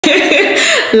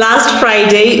Last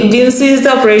Friday, Vinci is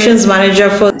the operations manager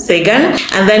for Sagan,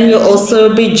 and then you'll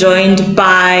also be joined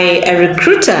by a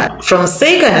recruiter from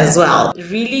Sagan as well.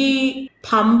 Really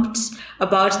pumped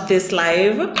about this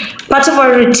live. Part of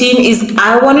our routine is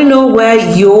I want to know where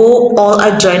you all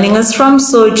are joining us from,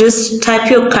 so just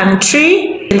type your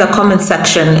country in the comment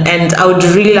section, and I would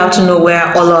really love to know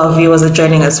where all our viewers are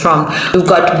joining us from. We've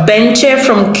got Benche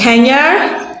from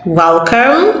Kenya.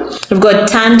 Welcome. We've got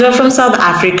Tando from South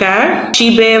Africa,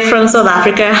 Shibe from South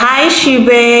Africa. Hi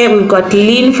Shibe. We've got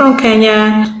Lynn from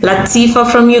Kenya,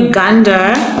 Latifa from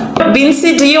Uganda.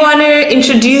 Vinci, do you want to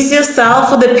introduce yourself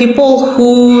for the people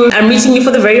who are meeting you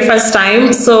for the very first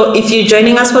time? So if you're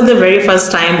joining us for the very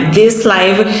first time, this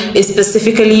live is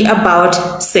specifically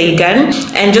about Sagan,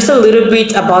 and just a little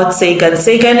bit about Sagan.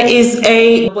 Sagan is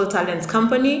a global talent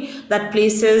company that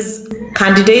places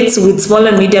candidates with small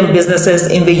and medium businesses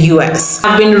in the US.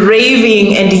 I've been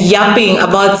raving and yapping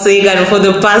about Sagan for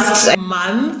the past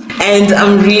month, and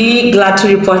I'm really glad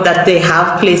to report that they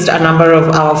have placed a number of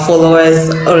our followers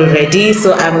already.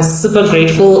 So I'm super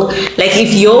grateful. Like,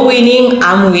 if you're winning,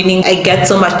 I'm winning. I get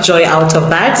so much joy out of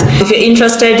that. If you're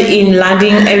interested in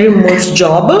landing a remote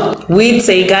job with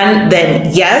Sagan,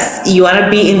 then yes, you want to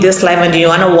be in this live and you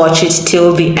want to watch it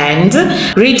till the end.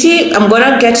 Riti, I'm going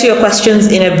to get to your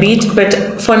questions in a bit,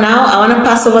 but for now, I want to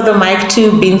pass over the mic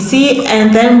to Vinci,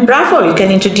 and then Bravo, you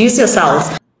can introduce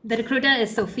yourselves. The recruiter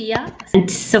is Sophia, and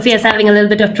Sophia is having a little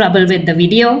bit of trouble with the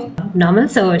video, normal,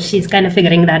 so she's kind of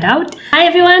figuring that out. Hi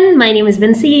everyone, my name is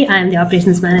Vinci. I'm the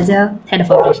operations manager, head of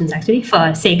operations actually,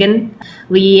 for Sagan.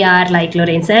 We are, like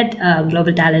Lorraine said, a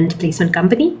global talent placement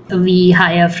company. We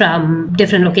hire from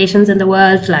different locations in the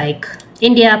world, like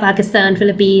India, Pakistan,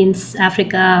 Philippines,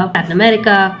 Africa, Latin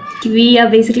America. We are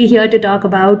basically here to talk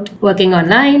about working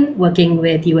online, working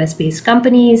with US-based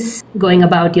companies, going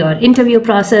about your interview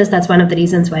process. That's one of the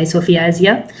reasons why Sophia is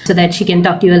here, so that she can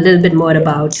talk to you a little bit more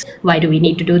about why do we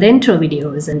need to do the intro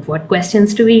videos and what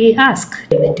questions do we ask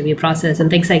in the interview process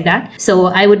and things like that. So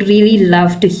I would really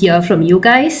love to hear from you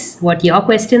guys what your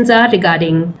questions are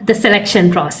regarding the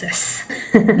selection process.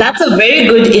 That's a very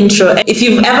good intro. If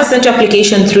you've ever sent your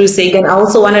application through Sagan, I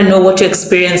also want to know what your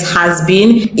experience has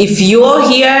been. If you're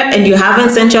here and you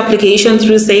haven't sent your application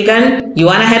through Sagan, you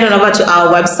want to head on over to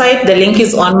our website. The link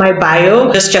is on my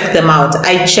bio. Just check them out.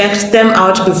 I checked them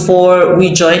out before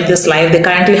we joined this live. They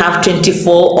currently have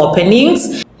 24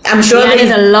 openings. I'm sure there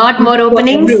is a lot more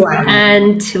openings,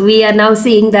 and we are now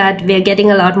seeing that we're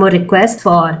getting a lot more requests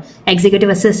for executive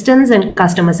assistants and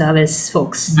customer service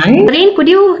folks. Lorraine, could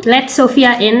you let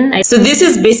Sophia in? So this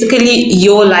is basically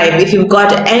your live. If you've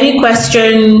got any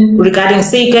question regarding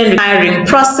Sagan, hiring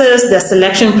process, the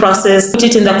selection process, put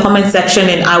it in the comment section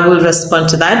and I will respond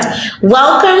to that.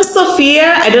 Welcome,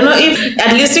 Sophia. I don't know if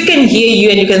at least you can hear you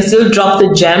and you can still drop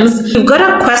the gems. We've got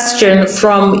a question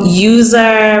from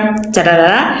user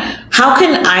how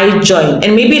can I join?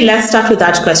 And maybe let's start with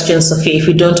that question, Sophia, if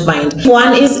you don't mind. If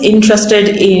one is interested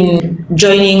in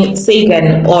joining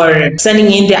Sagan or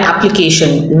sending in their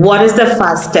application, what is the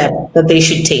first step that they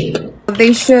should take?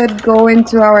 They should go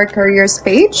into our careers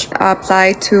page,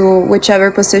 apply to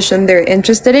whichever position they're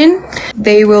interested in.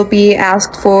 They will be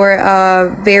asked for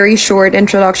a very short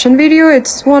introduction video.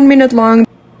 It's 1 minute long.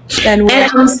 And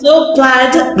I'm so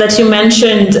glad that you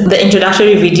mentioned the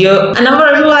introductory video. A number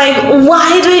of people are like,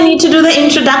 why do I need to do the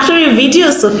introductory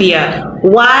video, Sophia?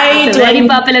 Why? It's a very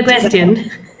popular question.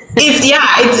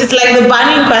 It's like the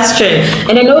burning question.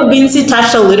 And I know Vinci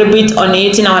touched a little bit on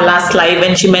it in our last live,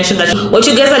 and she mentioned that what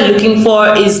you guys are looking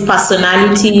for is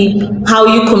personality, how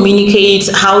you communicate,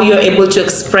 how you're able to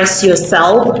express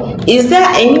yourself. Is there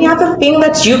any other thing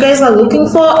that you guys are looking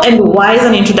for, and why is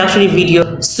an introductory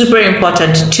video super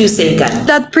important to Sagan?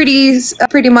 That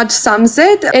pretty much sums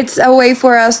it. It's a way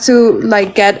for us to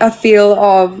get a feel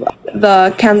of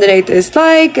the candidate is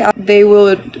like, they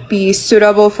would be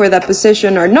suitable for that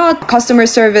position or not. Customer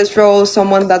service role,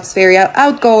 someone that's very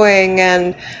outgoing,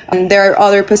 and there are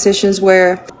other positions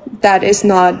where that is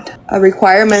not a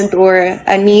requirement or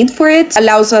a need for it.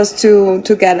 Allows us to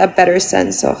get a better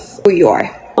sense of who you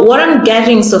are. What I'm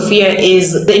getting, Sophia,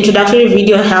 is the introductory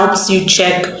video helps you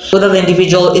check whether the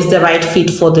individual is the right fit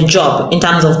for the job in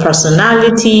terms of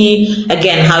personality,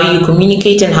 again, how you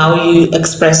communicate and how you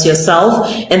express yourself.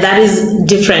 And that is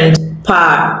different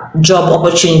per job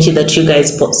opportunity that you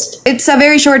guys post. It's a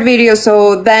very short video,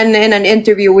 so then in an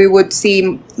interview, we would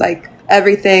see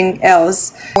everything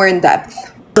else more in depth.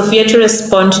 Sophia, to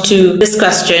respond to this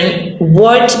question,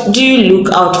 what do you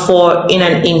look out for in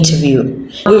an interview?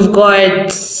 We've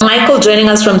got Michael joining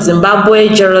us from Zimbabwe,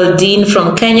 Geraldine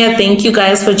from Kenya. Thank you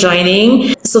guys for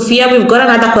joining. Sophia, we've got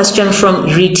another question from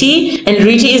Riti, and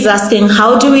Riti is asking,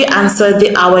 how do we answer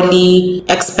the hourly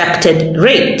expected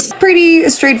rate? Pretty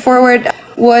straightforward.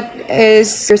 What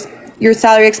is your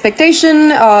salary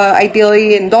expectation,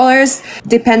 ideally in dollars,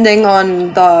 depending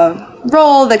on the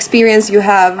role, the experience you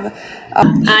have.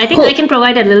 I think I can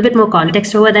provide a little bit more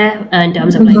context over there in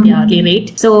terms of like the hourly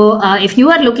rate. So if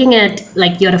you are looking at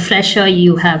like you're a fresher,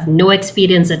 you have no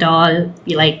experience at all,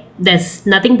 there's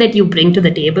nothing that you bring to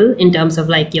the table in terms of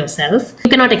like yourself. You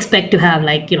cannot expect to have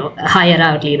like, a higher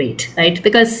hourly rate, right?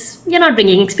 Because you're not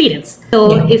bringing experience.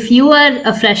 So if you are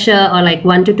a fresher or like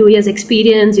 1 to 2 years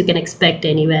experience, you can expect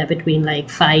anywhere between like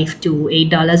 $5 to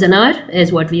 $8 an hour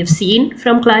is what we have seen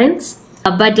from clients.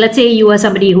 But let's say you are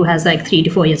somebody who has like 3 to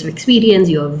 4 years of experience,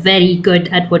 you're very good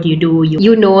at what you do,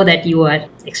 you know that you are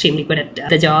extremely good at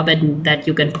the job and that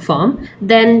you can perform,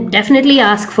 then definitely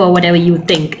ask for whatever you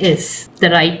think is the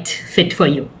right fit for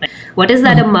you. What is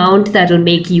that amount that will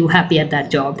make you happy at that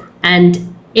job?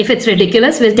 And if it's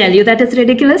ridiculous, we'll tell you that it's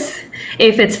ridiculous.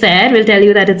 If it's fair, we'll tell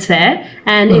you that it's fair.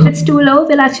 And if it's too low,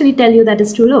 we'll actually tell you that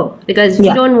it's too low. Because we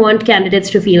don't want candidates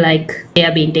to feel like they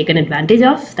are being taken advantage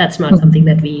of. That's not something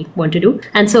that we want to do.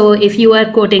 And so if you are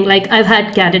quoting, like I've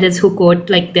had candidates who quote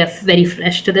like they're very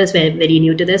fresh to this, very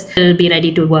new to this, they'll be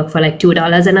ready to work for like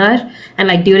 $2 an hour. And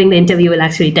like during the interview, we'll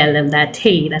actually tell them that,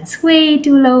 hey, that's way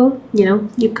too low.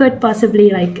 You could possibly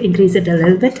like increase it a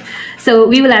little bit. So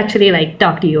we will actually like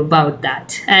talk to you about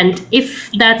that. And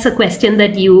if that's a question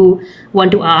that you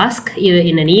want to ask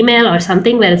in an email or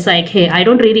something where it's like, hey, I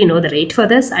don't really know the rate for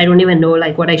this, I don't even know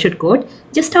like what I should quote,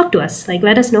 just talk to us, like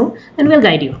let us know and we'll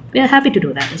guide you. We are happy to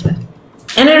do that as well.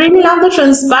 And I really love the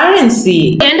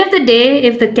transparency. At the end of the day,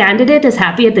 if the candidate is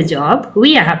happy at the job,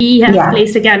 we are happy. We have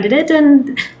placed a candidate,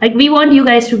 and like we want you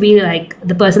guys to be like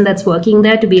the person that's working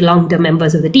there to be long-term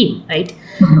members of the team, right?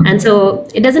 And so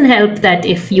it doesn't help that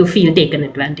if you feel taken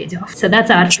advantage of. So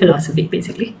that's our philosophy,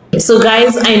 basically. So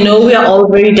guys, I know we are all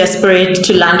very desperate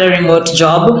to land a remote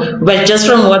job, but just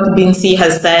from what Binsi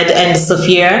has said and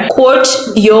Sophia, quote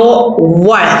your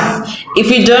worth. If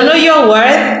you don't know your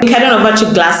worth, head on over to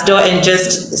Glassdoor and just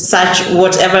search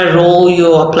whatever role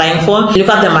you're applying for. Look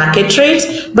at the market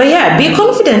rate. But yeah, be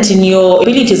confident in your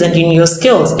abilities and in your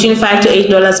skills. Between $5 to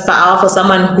 $8 per hour for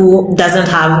someone who doesn't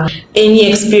have any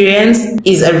experience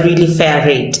is a really fair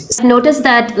rate. Notice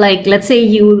that, like, let's say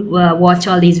you watch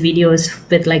all these videos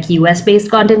with like US-based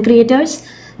content creators.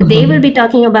 They will be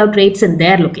talking about rates in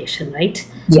their location, right?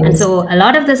 Yes. And so a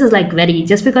lot of this is like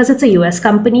just because it's a US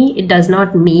company, it does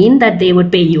not mean that they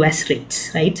would pay US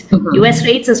rates, right? US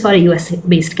rates is for a US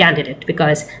based candidate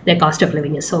because their cost of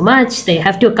living is so much. They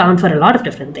have to account for a lot of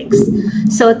different things.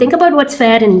 So think about what's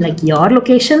fair in like your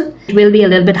location. It will be a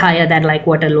little bit higher than like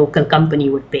what a local company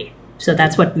would pay. So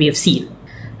that's what we have seen.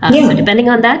 So depending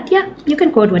on that, you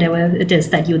can quote whatever it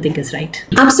is that you think is right.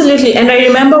 Absolutely. And I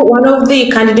remember one of the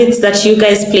candidates that you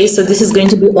guys placed, so this is going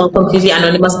to be all completely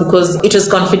anonymous because it was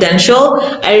confidential.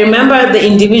 I remember the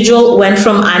individual went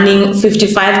from earning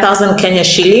 55,000 Kenya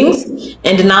shillings,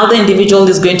 and now the individual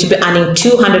is going to be earning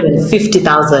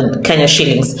 250,000 Kenya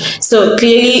shillings. So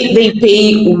clearly they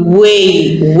pay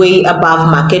way above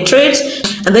market rate.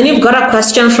 And then you've got a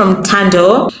question from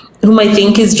Tando, whom I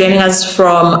think is joining us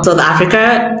from South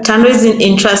Africa. Tando is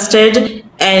interested,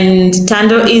 and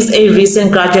Tando is a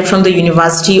recent graduate from the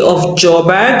University of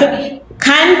Joburg.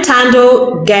 Can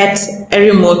Tando get a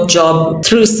remote job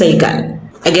through Sagan?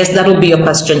 I guess that will be your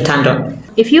question, Tando.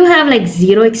 If you have like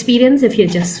zero experience, if you're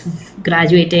just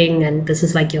graduating and this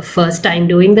is like your first time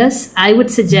doing this, I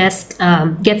would suggest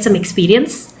get some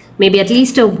experience, maybe at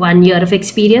least a 1 year of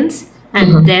experience,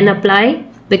 and then apply.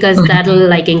 Because that'll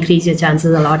like increase your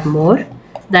chances a lot more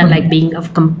than like being a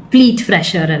complete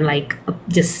fresher and like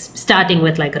just starting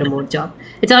with like a remote job.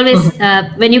 It's always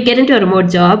when you get into a remote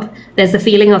job, there's the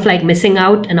feeling of like missing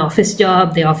out an office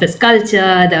job, the office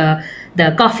culture,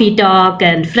 the coffee talk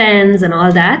and friends and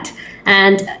all that.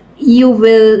 And you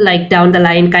will like down the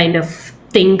line kind of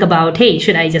think about, hey,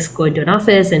 should I just go into an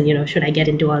office and, should I get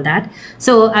into all that?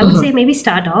 So I would say maybe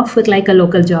start off with like a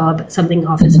local job, something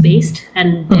office based,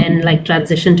 and then like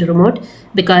transition to remote,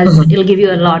 because it'll give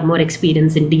you a lot more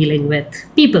experience in dealing with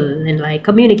people and like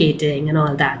communicating and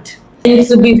all that. And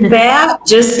to be fair,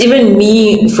 just even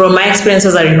me, from my experience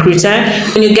as a recruiter,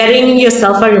 when you're getting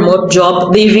yourself a remote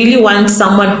job, they really want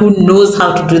someone who knows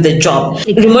how to do the job.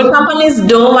 Exactly. Remote companies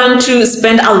don't want to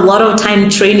spend a lot of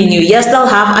time training you. Yes, they'll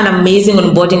have an amazing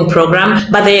onboarding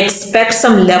program, but they expect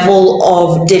some level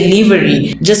of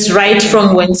delivery just right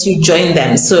from once you join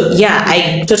them. So yeah,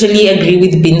 I totally agree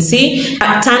with Binsi.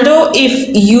 Tando,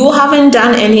 if you haven't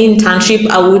done any internship,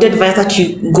 I would advise that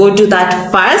you go do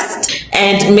that first.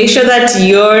 and make sure that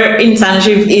your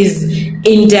internship is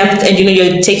in depth and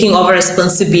you're taking over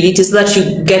responsibility so that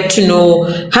you get to know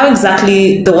how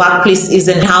exactly the workplace is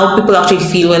and how people actually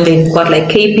feel when they've got like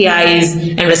KPIs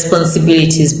and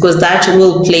responsibilities, because that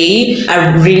will play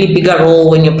a really bigger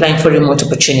role when you're applying for remote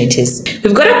opportunities.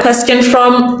 We've got a question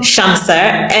from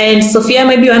Shamsa, and Sophia,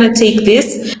 maybe you want to take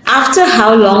this. After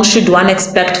how long should one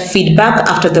expect feedback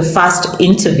after the first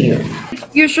interview?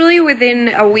 Usually within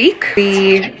a week,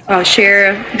 we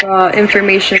share the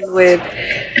information with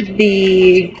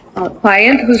the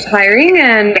client who's hiring,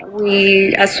 and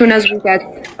as soon as we get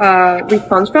a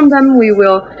response from them, we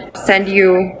will send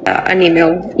you an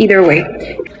email either way.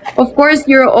 Of course,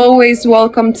 you're always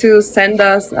welcome to send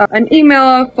us an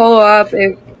email follow-up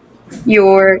if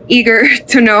you're eager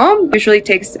to know. It usually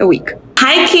takes a week.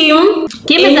 Hi, Kim.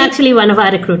 Kim is actually one of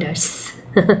our recruiters.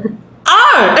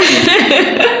 Oh,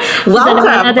 welcome.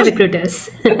 Other recruiters.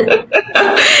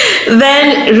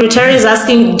 Then Ruter is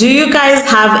asking, do you guys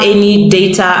have any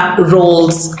data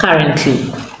roles currently?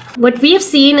 What we have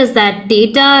seen is that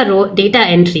data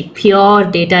entry, pure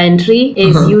data entry,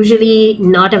 is usually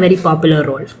not a very popular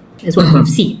role, is what we've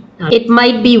seen. It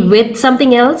might be with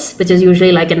something else, which is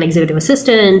usually like an executive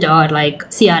assistant or like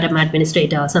CRM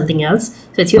administrator or something else.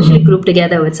 So it's usually grouped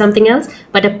together with something else.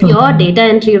 But a pure data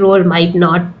entry role might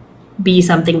not be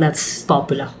something that's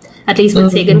popular. At least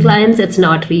with Sagan clients, it's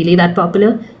not really that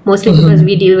popular. Mostly because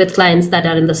we deal with clients that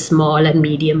are in the small and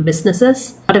medium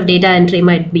businesses. A lot of data entry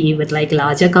might be with like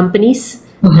larger companies.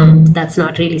 And that's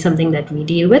not really something that we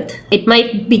deal with. It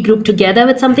might be grouped together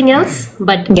with something else,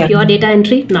 but pure data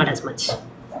entry, not as much.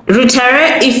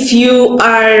 Rutara, if you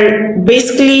are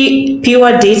basically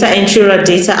pure data entry or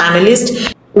data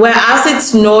analyst, whereas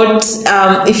it's not,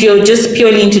 if you're just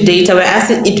purely into data, whereas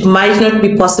it might not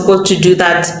be possible to do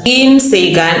that in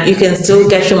Sagan, you can still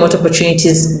get remote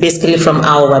opportunities basically from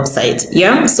our website.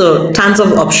 Yeah, so tons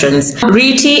of options.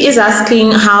 Riti is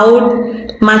asking, how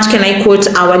much can I quote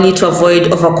hourly to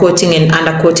avoid overquoting and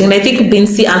underquoting? And I think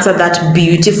Binsi answered that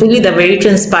beautifully. They're very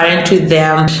transparent with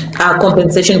their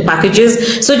compensation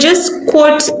packages. So just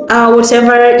quote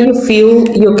whatever you feel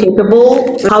you're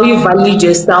capable, how you value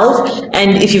yourself,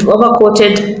 and if you've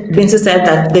overquoted, Binsi said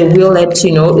that they will let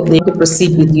you know if they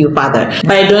proceed with you further.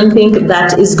 But I don't think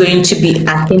that is going to be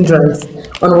a hindrance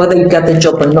on whether you get the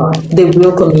job or not. They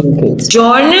will communicate.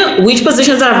 John, which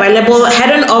positions are available?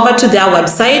 Head on over to their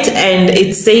website, and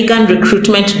it's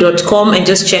saganrecruitment.com, and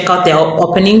just check out their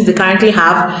openings. They currently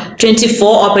have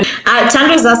 24 openings.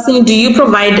 Chandra is asking, do you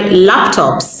provide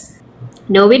laptops?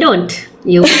 No, we don't.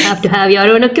 You have to have your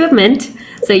own equipment.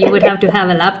 So you would have to have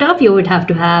a laptop, you would have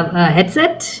to have a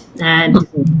headset and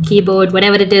keyboard,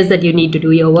 whatever it is that you need to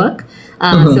do your work.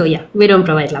 So yeah, we don't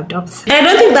provide laptops. And I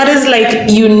don't think that is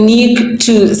like unique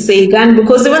to Sagan,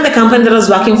 because even the company that I was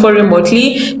working for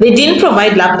remotely, they didn't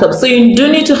provide laptops. So you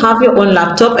do need to have your own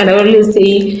laptop. And I always say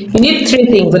you need 3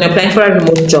 things when you're applying for a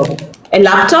remote job: a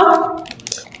laptop,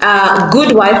 good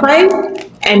Wi-Fi,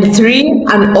 and 3,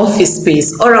 an office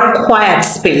space or a quiet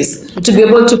space to be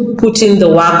able to put in the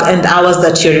work and hours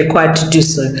that you're required to do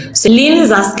so. So Lynn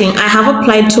is asking, I have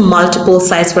applied to multiple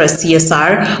sites for a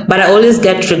CSR, but I always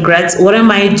get regrets. What am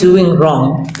I doing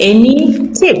wrong?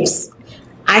 Any tips?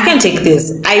 I can take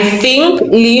this. I think,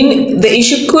 Lynn, the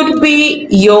issue could be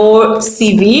your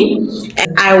CV.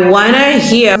 And I want to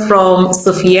hear from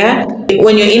Sophia.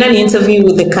 When you're in an interview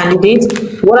with the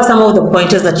candidate, what are some of the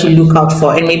pointers that you look out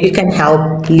for? And maybe you can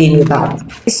help Lynn with that.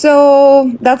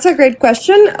 So that's a great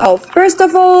question. First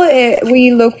of all,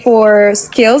 we look for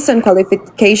skills and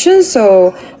qualifications.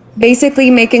 So basically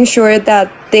making sure that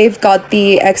they've got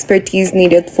the expertise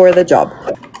needed for the job.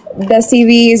 The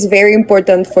CV is very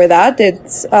important for that.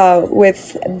 It's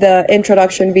with the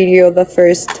introduction video, the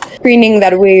first screening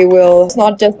that we will. It's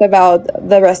not just about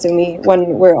the resume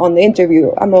when we're on the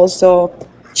interview. I'm also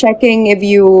checking if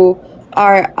you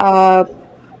are a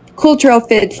cultural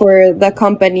fit for the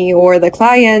company or the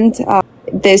client.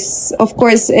 This, of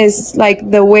course, is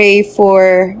like the way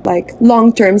for like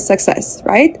long-term success,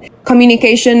 right?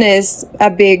 Communication is a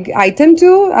big item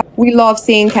too. We love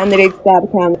seeing candidates that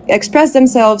can express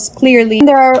themselves clearly.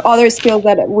 There are other skills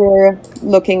that we're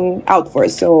looking out for.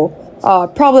 So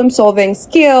problem-solving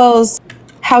skills.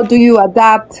 How do you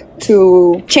adapt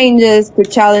to changes, to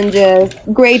challenges?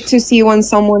 Great to see when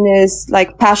someone is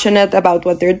like passionate about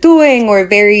what they're doing or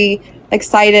very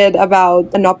excited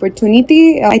about an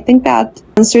opportunity. I think that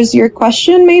answers your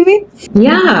question, maybe?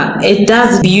 Yeah, it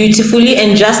does beautifully.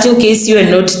 And just in case you are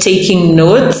not taking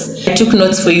notes, I took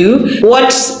notes for you.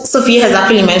 What Sophia has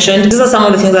actually mentioned, these are some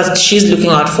of the things that she's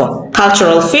looking out for.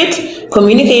 Cultural fit,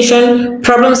 communication,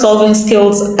 problem solving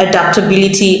skills,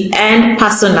 adaptability, and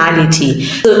personality.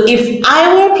 So if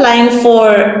I were applying for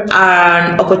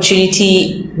an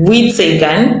opportunity with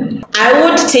Sagan, I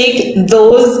would take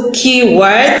those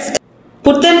keywords,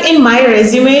 put them in my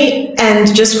resume,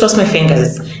 and just cross my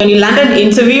fingers. When you land an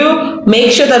interview,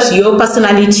 make sure that your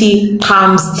personality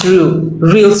comes through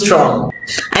real strong.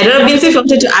 I don't know, Vinci, if you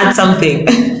wanted to add something.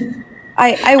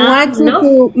 I wanted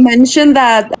to mention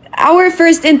that our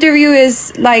first interview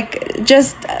is like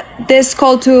just this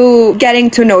call to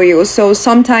getting to know you. So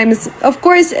sometimes, of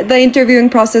course, the interviewing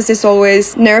process is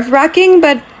always nerve-wracking,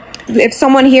 but if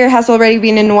someone here has already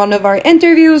been in one of our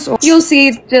interviews, you'll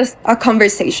see just a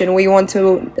conversation. We want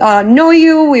to know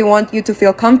you. We want you to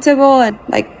feel comfortable, and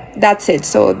like that's it.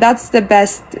 So that's the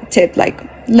best tip. Like,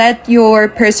 let your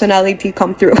personality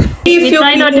come through. We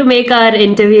try not to make our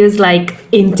interviews, like,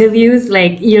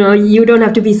 you don't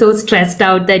have to be so stressed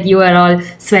out that you are all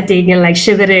sweating and like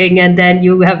shivering and then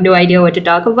you have no idea what to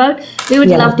talk about. We would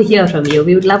love to hear from you.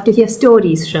 We would love to hear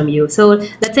stories from you. So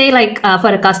let's say like for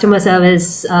a customer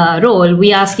service role,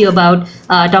 we ask you about,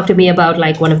 talk to me about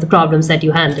like one of the problems that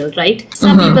you handled, right?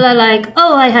 Some people are like,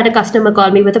 oh, I had a customer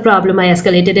call me with a problem. I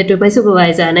escalated it to my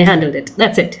supervisor and I handled it.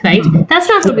 That's it, right? That's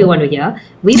not what we want to hear.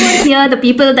 We want to hear the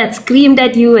people that screamed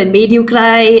at you and made you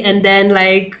cry, and then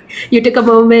like you took a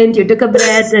moment, you took a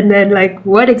breath, and then like,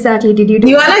 what exactly did you do?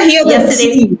 You want to hear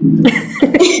yesterday?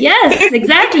 Yes,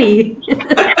 exactly.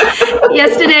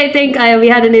 Yesterday, I think we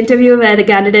had an interview where the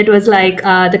candidate was like,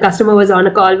 the customer was on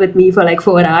a call with me for like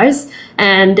 4 hours,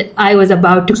 and I was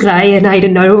about to cry and I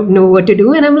did not know what to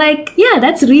do. And I'm like, yeah,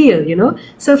 that's real, you know?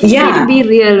 So try to be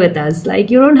real with us.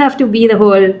 Like, you don't have to be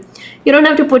you don't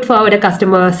have to put forward a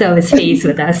customer service face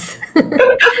with us.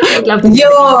 I'd love to.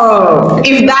 Yo,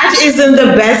 if that isn't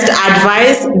the best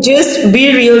advice, just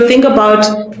be real. Think of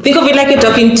it like you're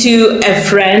talking to a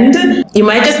friend. You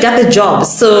might just get the job.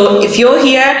 So if you're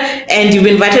here and you've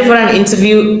been invited for an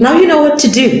interview, now you know what to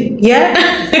do. Yeah.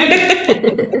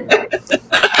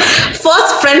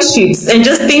 Force friendships and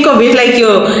just think of it like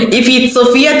if it's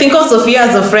Sophia, think of Sophia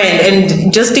as a friend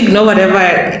and just ignore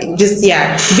whatever. Just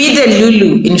be the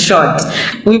Lulu in short.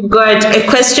 We've got a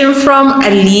question from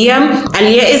Aliyah.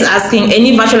 Aliyah is asking,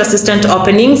 any virtual assistant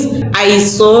openings? I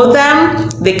saw them.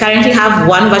 They currently have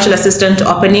 1 virtual assistant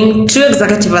opening, 2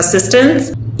 executive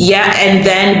assistants. Yeah, and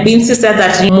then Bincy said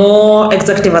that more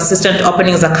executive assistant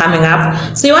openings are coming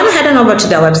up. So you want to head on over to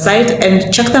their website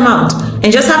and check them out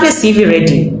and just have your CV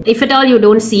ready. If at all you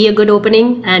don't see a good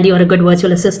opening and you're a good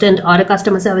virtual assistant or a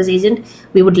customer service agent,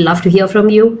 we would love to hear from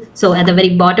you. So at the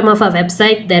very bottom of our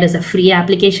website, there is a free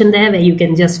application there where you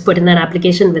can just put in an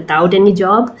application without any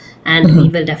job, and we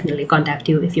will definitely contact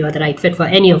you if you are the right fit for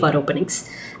any of our openings.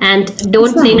 And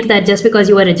don't think that just because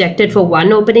you were rejected for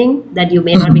one opening that you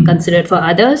may not be considered for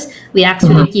others. We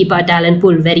actually keep our talent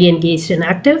pool very engaged and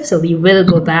active. So we will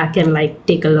go back and like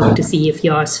take a look to see if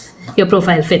your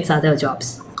profile fits other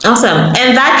jobs. Awesome.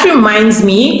 And that reminds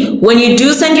me, when you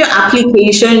do send your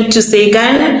application to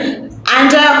Sagan,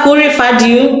 and who referred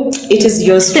you, it is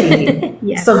yours truly,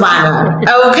 Yes. Savannah.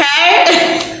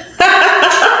 Okay.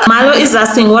 Malo is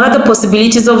asking, what are the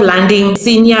possibilities of landing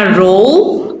senior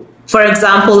role? For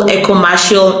example, a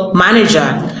commercial manager.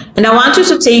 And I want you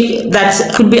to take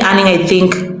that could be earning, I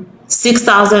think,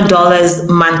 $6,000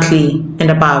 monthly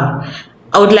and above.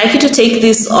 I would like you to take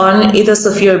this on, either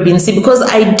Sophia or Bincy, because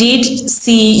I did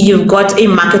see you've got a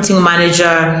marketing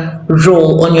manager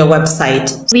role on your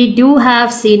website. We do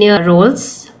have senior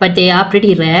roles, but they are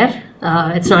pretty rare.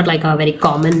 It's not like a very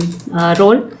common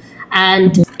role.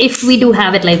 And if we do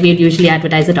have it, like, we'd usually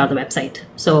advertise it on the website.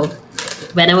 So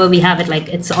whenever we have it, like,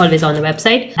 it's always on the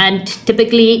website. And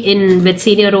typically with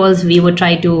senior roles, we would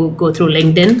try to go through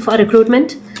LinkedIn for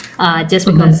recruitment, just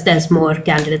because there's more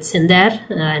candidates in there,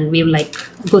 and we like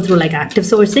go through like active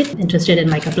sourcing. Interested in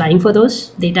like applying for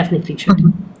those, they definitely should.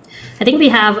 I think we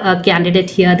have a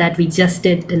candidate here that we just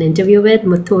did an interview with,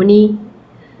 Muthoni.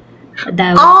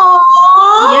 That was,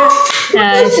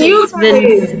 she's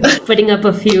been putting up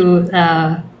a few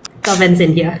comments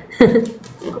in here.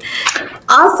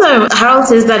 Awesome. Harold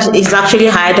says that he's actually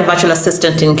hired a virtual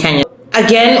assistant in Kenya.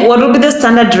 Again, what would be the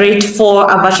standard rate for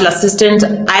a virtual assistant?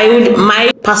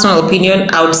 My personal opinion,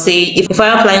 I would say if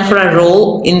I'm applying for a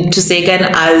role into Sagan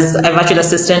as a virtual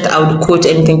assistant, I would quote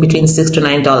anything between $6 to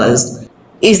 $9.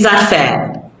 Is that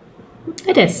fair?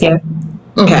 It is. Yeah.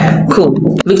 Okay,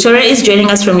 cool. Victoria is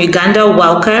joining us from Uganda.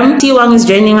 Welcome. Tiwang is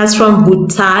joining us from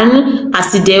Bhutan.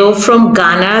 Asideo from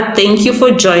Ghana. Thank you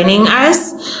for joining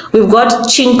us. We've got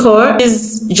Chinko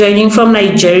is joining from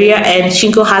Nigeria, and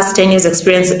Chinko has 10 years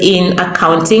experience in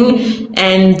accounting.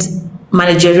 And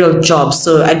managerial jobs.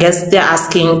 So I guess they're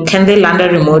asking, can they land a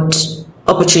remote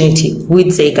opportunity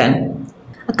with Sagan?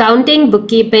 Accounting,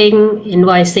 bookkeeping,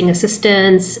 invoicing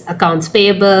assistance, accounts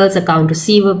payables, account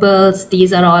receivables,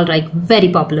 these are all like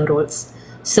very popular roles.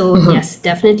 So yes,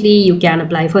 definitely you can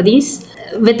apply for these.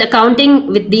 With accounting,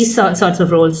 with these sorts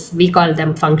of roles, we call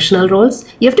them functional roles.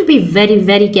 You have to be very,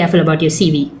 very careful about your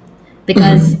CV,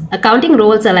 because accounting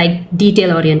roles are like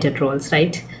detail-oriented roles,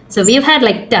 right? So we've had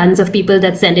like tons of people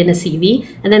that send in a CV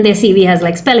and then their CV has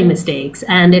like spelling mistakes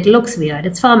and it looks weird,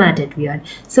 it's formatted weird.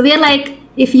 So we are like,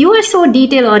 if you are so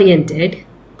detail-oriented,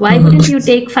 why wouldn't you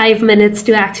take 5 minutes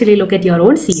to actually look at your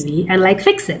own CV and like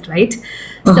fix it, right?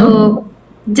 So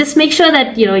just make sure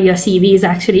that, you know, your CV is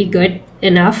actually good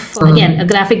enough. Again, a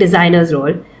graphic designer's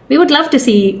role. We would love to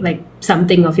see like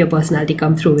something of your personality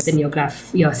come through within your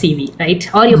CV,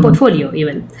 right? Or your portfolio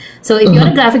even. So if you're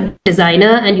a graphic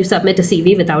designer and you submit a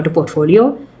CV without a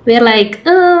portfolio, we're like,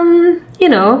 you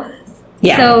know,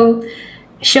 so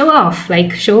show off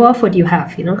what you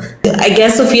have, you know. I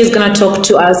guess Sophia is going to talk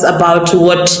to us about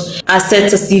what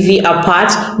sets a CV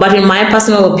apart, but in my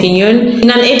personal opinion, in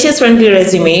an ATS-friendly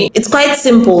resume, it's quite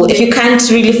simple if you can't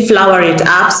really flower it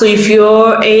up. So if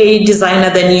you're a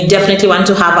designer, then you definitely want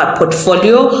to have a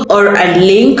portfolio or a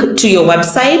link to your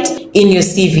website in your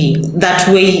CV. That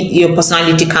way your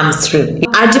personality comes through.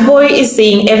 Adiboy is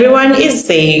saying, everyone is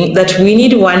saying that we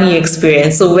need 1 year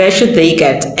experience, so where should they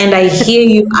get? And I hear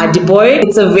you,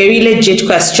 Adiboy. It's a very legit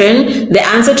question. The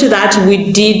answer to that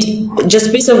we did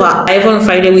just based on our live on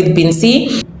Friday with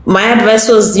Binsi. My advice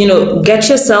was, you know, get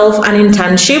yourself an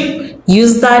internship.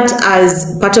 Use that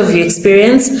as part of your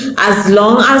experience. As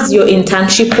long as your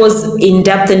internship was in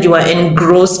depth and you were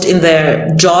engrossed in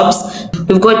the jobs.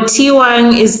 We've got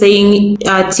Tiwang is saying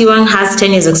Tiwang has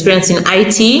 10 years experience in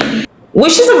IT.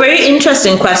 Which is a very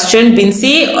interesting question,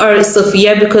 Binsi or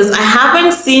Sophia, because I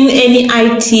haven't seen any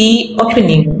IT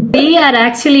opening. We are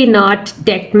actually not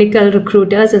technical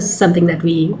recruiters, is something that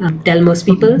we tell most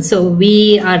people. So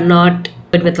we are not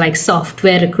good with like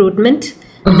software recruitment.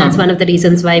 That's one of the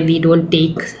reasons why we don't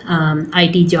take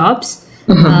IT jobs.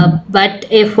 But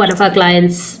if one of our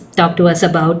clients talk to us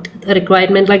about a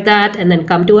requirement like that and then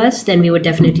come to us, then we would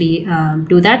definitely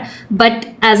do that.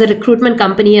 But as a recruitment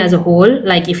company as a whole,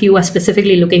 like if you are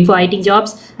specifically looking for IT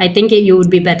jobs, I think you would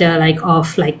be better like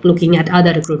off like looking at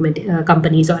other recruitment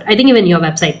companies, or I think even your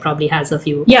website probably has a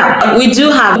few. Yeah, we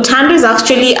do have. Tandu is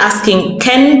actually asking,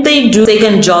 can they do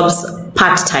second jobs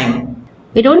part-time?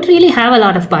 We don't really have a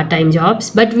lot of part-time jobs,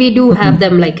 but we do have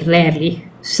them like rarely.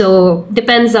 So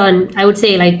depends on, I would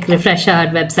say like refresh our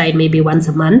website maybe once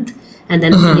a month and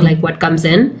then see like what comes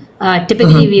in.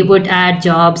 Typically we would add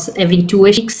jobs every 2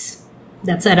 weeks.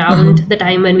 That's around the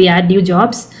time when we add new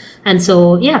jobs. And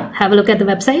so, yeah, have a look at the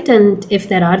website. And if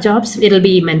there are jobs, it'll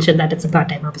be mentioned that it's a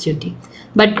part-time opportunity.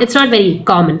 But it's not very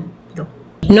common though.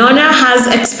 Nona has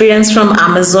experience from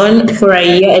Amazon for a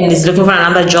year and is looking for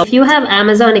another job. If you have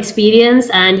Amazon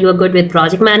experience and you are good with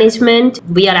project management,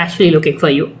 we are actually looking for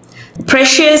you.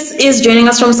 Precious is joining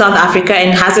us from South Africa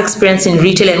and has experience in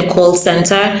retail and call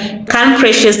center. Can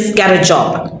Precious get a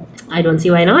job? I don't see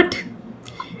why not.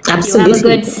 Absolutely. If you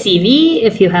have a good CV,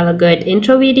 if you have a good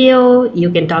intro video,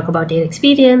 you can talk about your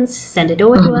experience, send it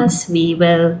over to us. We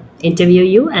will interview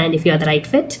you, and if you are the right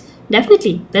fit,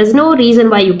 definitely. There's no reason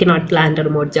why you cannot land a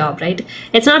remote job, right?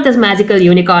 It's not this magical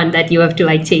unicorn that you have to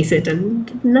like chase it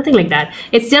and nothing like that.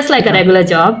 It's just like a regular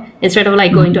job. Instead of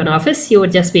like going to an office, you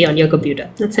would just be on your computer.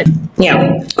 That's it.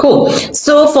 Yeah, cool.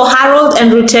 So for Harold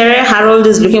and Rutere, Harold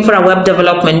is looking for a web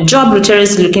development job. Rutere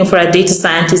is looking for a data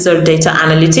scientist or data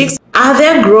analytics. Are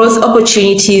there growth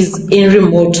opportunities in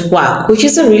remote work? Which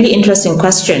is a really interesting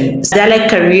question. Is there like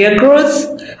career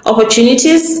growth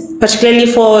opportunities, particularly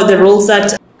for the roles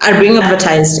that are being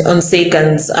advertised on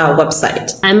Sagan's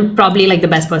website? I'm probably like the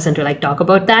best person to like talk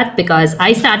about that because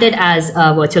I started as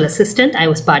a virtual assistant. I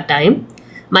was part-time.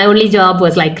 My only job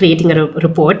was like creating a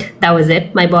report. That was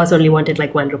it. My boss only wanted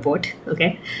like one report.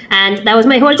 Okay. And that was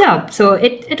my whole job. So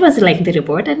it was like the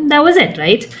report and that was it.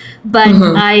 Right. But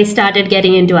I started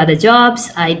getting into other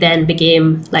jobs. I then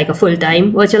became like a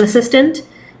full-time virtual assistant.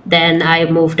 Then I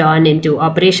moved on into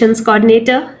operations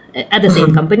coordinator at the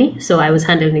same company. So I was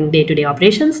handling day-to-day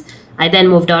operations. I then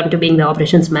moved on to being the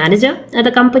operations manager at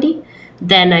the company.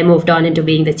 Then I moved on into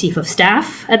being the chief of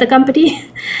staff at the company.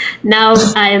 Now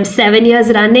I am 7 years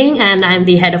running and I'm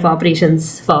the head of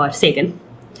operations for Sagan.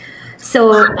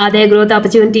 So are there growth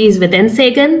opportunities within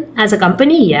Sagan as a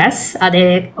company? Yes. Are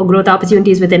there growth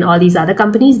opportunities within all these other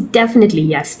companies? Definitely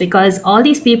yes, because all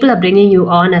these people are bringing you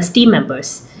on as team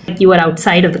members. you were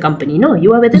outside of the company. No,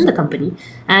 you are within the company.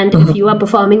 And if you are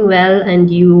performing well and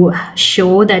you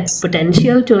show that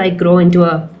potential to like grow into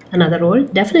another role,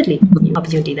 definitely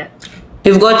opportunity there.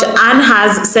 We've got Anne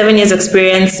has 7 years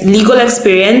experience, legal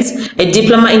experience, a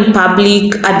diploma in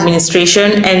public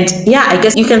administration, and yeah, I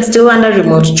guess you can still land a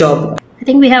remote job. I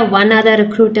think we have one other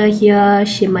recruiter here.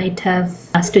 She might have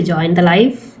asked to join the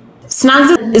live.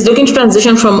 Snags is looking to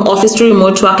transition from office to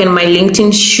remote work, and my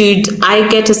LinkedIn, should I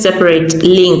get a separate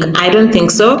link? I don't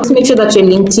think so. Just make sure that your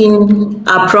LinkedIn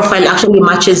profile actually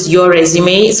matches your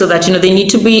resume, so that they need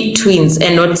to be twins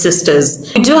and not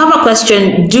sisters. We do have a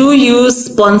question. Do you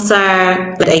sponsor?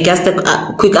 I guess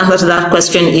the quick answer to that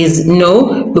question is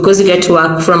no, because you get to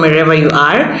work from wherever you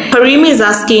are. Karim is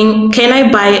asking, can I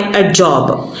buy a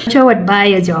job? I'm not sure what buy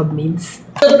a job means.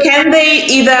 So can they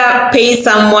either pay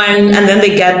someone and then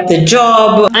they get the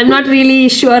job? I'm not really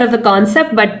sure of the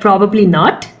concept, but probably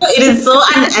not. It is so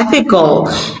unethical.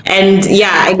 And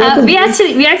yeah, I guess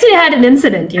we actually had an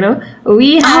incident,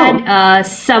 We had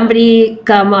somebody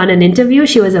come on an interview.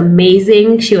 She was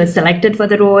amazing. She was selected for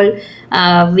the role.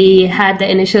 We had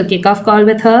the initial kickoff call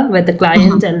with her, with the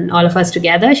client and all of us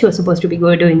together. She was supposed to be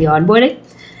doing the onboarding.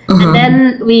 And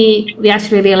then we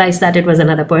actually realized that it was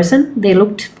another person. They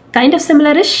looked kind of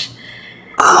similar-ish.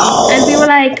 And we were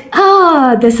like,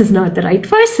 this is not the right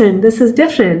person. This is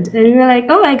different. And we were like,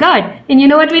 oh my God. And you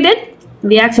know what we did?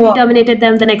 We actually terminated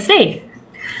them the next day.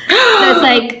 So it's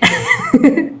like,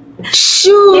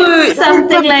 if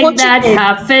something like that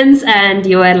happens and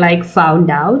you are like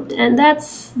found out, and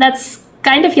that's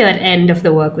kind of your end of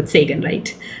the work with Sagan,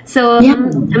 right? So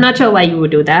I'm not sure why you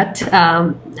would do that.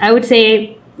 I would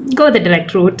say, go the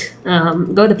direct route,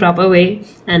 go the proper way,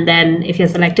 and then if you're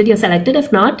selected, you're selected.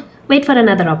 If not, wait for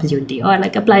another opportunity or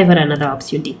like apply for another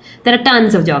opportunity. There are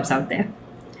tons of jobs out there.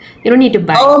 You don't need to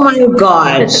buy. Oh my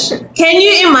gosh. Can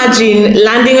you imagine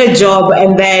landing a job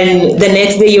and then the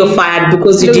next day you're fired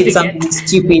because you did something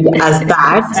stupid as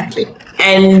that? Exactly.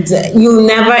 And you'll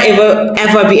never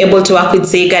ever be able to work with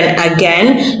Sagan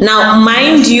again. Now,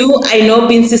 mind you, I know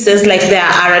Binsi says like there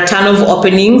are a ton of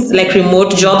openings, like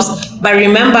remote jobs, but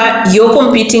remember, you're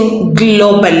competing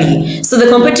globally. So the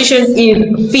competition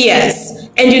is fierce,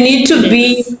 and you need to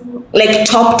be like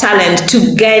top talent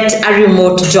to get a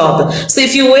remote job. So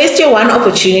if you waste your one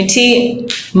opportunity,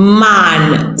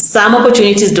 man, some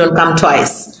opportunities don't come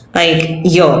twice.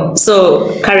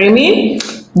 So Karimi,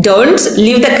 don't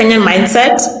leave the Kenyan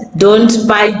mindset. Don't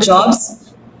buy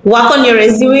jobs. Work on your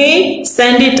resume,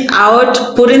 send it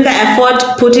out, put in the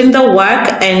effort, put in the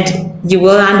work, and you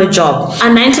will land a job.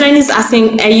 And 99 is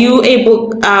asking, are you able,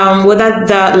 whether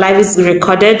the live is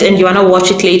recorded and you want to watch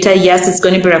it later? Yes, it's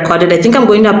going to be recorded. I think I'm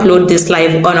going to upload this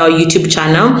live on our YouTube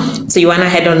channel, so you want to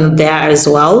head on there as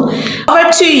well.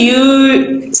 Over to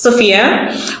you,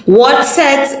 Sophia. What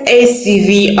sets a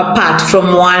CV apart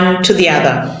from one to the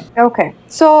other? Okay,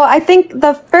 so I think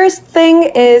the first thing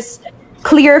is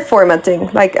clear formatting.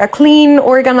 Like a clean,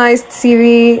 organized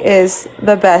CV is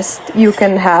the best you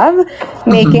can have.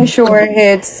 Making sure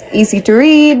it's easy to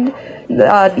read,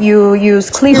 you use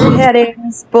clear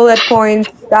headings, bullet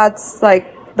points. That's like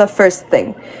the first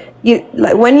thing.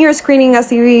 When you're screening a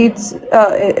CV,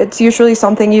 it's usually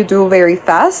something you do very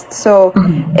fast. So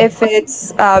if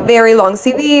it's a very long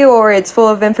CV or it's full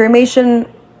of information,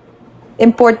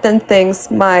 important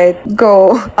things might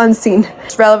go unseen.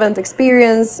 It's relevant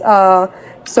experience.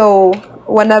 So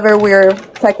whenever we're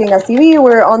checking a CV,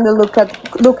 we're on the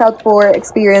lookout for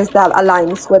experience that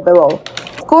aligns with the role.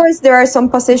 Of course, there are some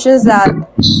positions that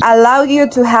allow you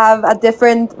to have a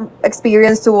different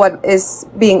experience to what is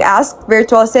being asked.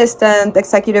 Virtual assistant,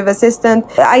 executive assistant.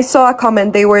 I saw a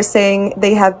comment, they were saying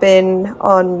they have been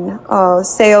on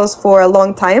sales for a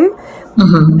long time.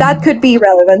 That could be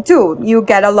relevant too. You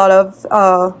get a lot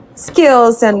of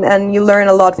skills and you learn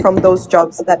a lot from those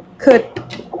jobs that could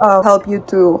help you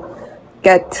to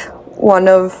get one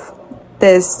of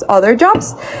these other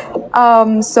jobs.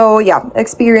 So yeah,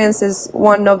 experience is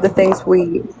one of the things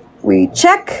we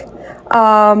check.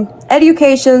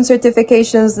 Education,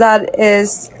 certifications, that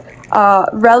is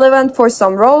relevant for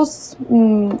some roles,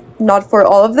 not for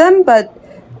all of them, but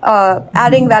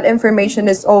adding that information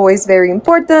is always very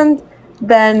important.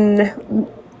 Then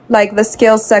like the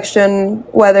skills section,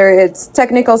 whether it's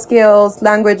technical skills,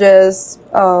 languages,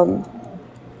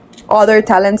 other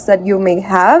talents that you may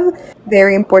have,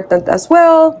 very important as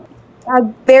well. A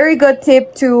very good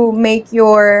tip to make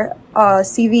your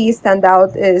CV stand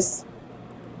out is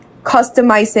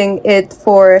customizing it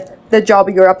for the job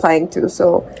you're applying to.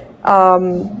 So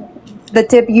the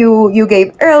tip you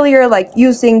gave earlier, like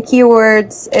using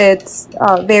keywords, it's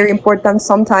very important.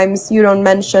 Sometimes you don't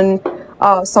mention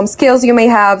some skills you may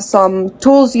have, some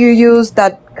tools you use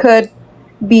that could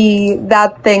be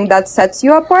that thing that sets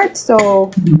you apart.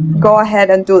 So go ahead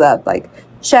and do that. Like,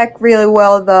 check really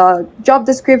well the job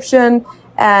description,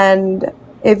 and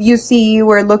if you see you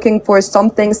were looking for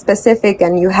something specific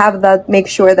and you have that, make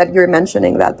sure that you're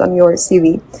mentioning that on your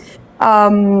CV.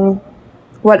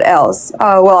 What else?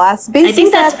 Well, as basic, I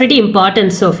think that's pretty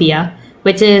important, Sophia,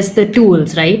 which is the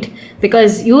tools, right?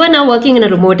 Because you are now working in a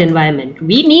remote environment.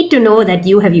 We need to know that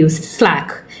you have used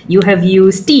Slack, you have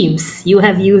used Teams, you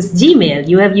have used Gmail,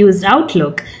 you have used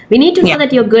Outlook. We need to know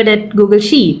that you're good at Google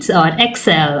Sheets or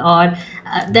Excel, or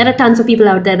there are tons of people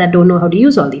out there that don't know how to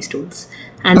use all these tools.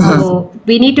 And so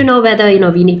we need to know whether,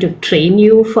 we need to train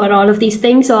you for all of these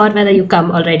things, or whether you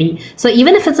come already. So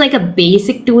even if it's like a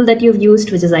basic tool that you've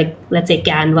used, which is like, let's say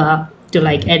Canva, to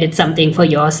like edit something for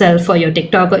yourself, for your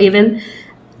TikTok, or even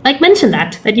like mention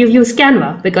that you've used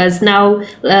Canva, because now,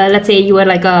 let's say you are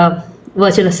like a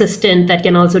virtual assistant that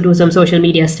can also do some social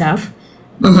media stuff.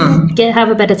 Can have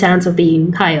a better chance of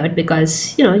being hired,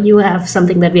 because you have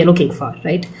something that we are looking for,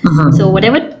 right? So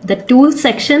whatever the tool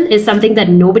section is something that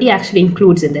nobody actually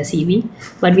includes in their CV,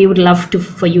 but we would love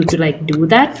for you to like do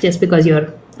that, just because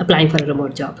you're applying for a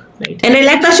remote job, right? And I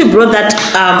like that you brought that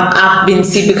up,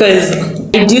 Vinci, because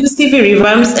I do CV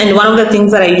revamps, and one of the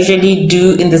things that I usually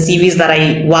do in the CVs that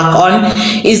I work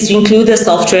on is to include the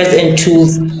softwares and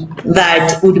tools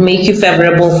that would make you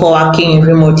favorable for working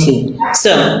remotely.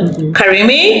 So,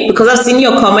 Karimi, because I've seen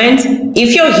your comments,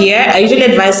 if you're here, I usually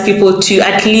advise people to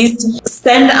at least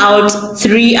send out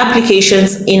 3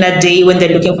 applications in a day when they're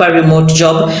looking for a remote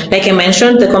job. Like I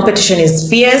mentioned, the competition is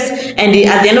fierce, and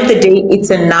at the end of the day,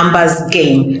 it's a numbers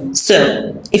game.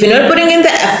 So, if you're not putting in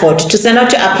the effort to send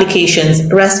out your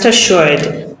applications, rest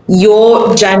assured,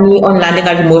 your journey on landing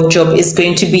a remote job is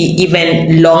going to be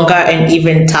even longer and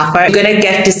even tougher. You're going to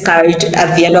get discouraged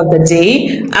at the end of the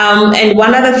day. And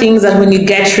one of the things that when you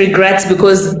get regrets,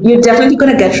 because you're definitely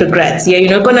going to get regrets. Yeah,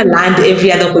 you're not going to land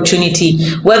every other opportunity.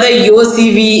 Whether your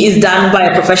CV is done by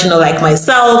a professional like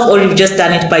myself, or you've just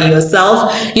done it by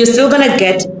yourself, you're still going to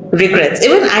get regrets.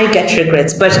 Even I get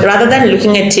regrets, but rather than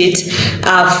looking at it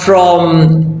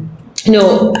from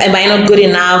am I not good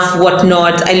enough,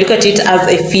 whatnot, I look at it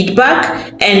as a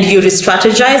feedback, and you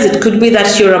re-strategize. It could be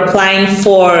that you're applying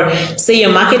for, say,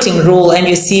 your marketing role and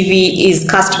your CV is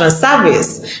customer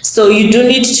service. So you do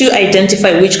need to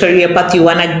identify which career path you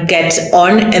want to get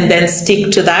on and then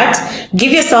stick to that.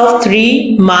 Give yourself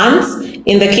 3 months.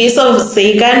 In the case of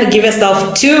Sagan, give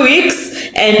yourself 2 weeks.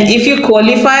 And if you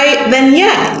qualify, then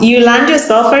yeah, you land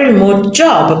yourself a remote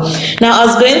job. Now, I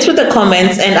was going through the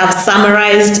comments and I've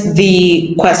summarized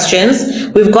the questions.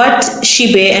 We've got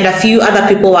Shibe and a few other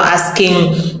people were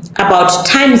asking about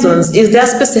time zones. Is there a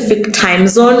specific time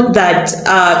zone that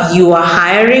you are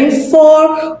hiring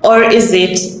for, or is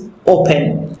it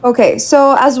open? Okay,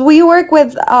 so as we work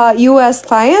with US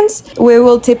clients, we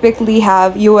will typically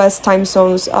have US time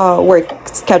zones work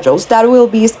schedules that will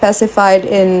be specified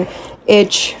in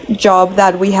each job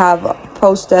that we have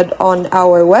posted on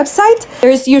our website.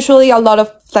 There's usually a lot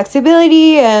of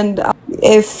flexibility, and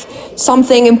if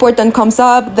something important comes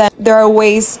up, then there are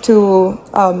ways to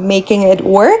making it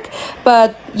work.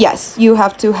 But yes, you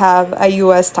have to have a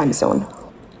US time zone.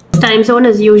 Time zone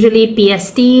is usually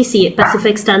PST,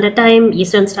 Pacific Standard Time,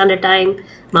 Eastern Standard Time,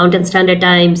 Mountain Standard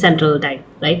Time, Central Time,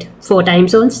 right? 4 time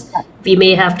zones. We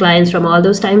may have clients from all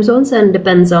those time zones, and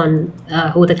depends on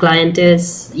who the client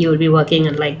is. You will be working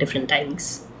on like different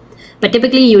timings. But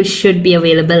typically you should be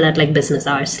available at like business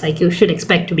hours. Like you should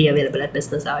expect to be available at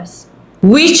business hours.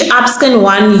 Which apps can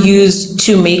one use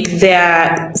to make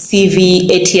their CV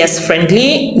ATS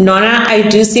friendly? Nona, I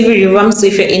do CV revamps, so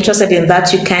if you're interested in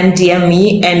that, you can DM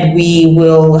me and we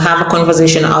will have a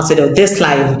conversation outside of this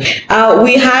live.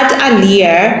 We had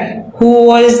Alia who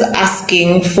was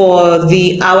asking for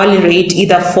the hourly rate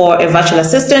either for a virtual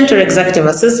assistant or executive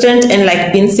assistant, and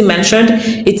like Bincy mentioned,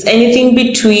 it's anything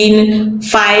between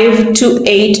 $5 to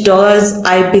 $8,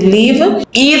 I believe.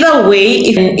 Either way,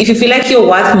 if you feel like you're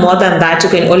worth more than that, you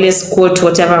can always quote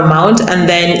whatever amount, and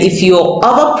then if you're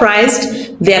overpriced,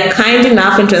 they're kind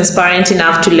enough and transparent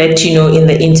enough to let you know in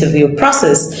the interview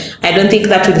process. I don't think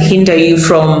that would hinder you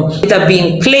from either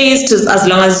being placed, as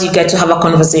long as you get to have a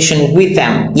conversation with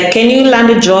them. Can you land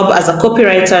a job as a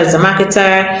copywriter, as a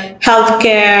marketer,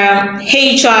 healthcare,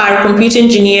 HR, computer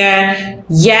engineer?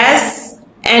 Yes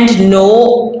and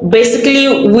no.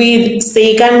 Basically, with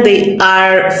Sagan, they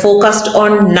are focused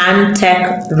on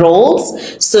non-tech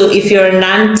roles. So if you're a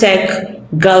non-tech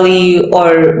girly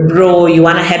or bro, you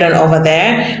want to head on over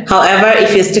there. However,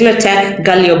 if you're still a tech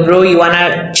girly or bro, you want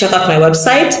to check out my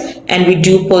website, and we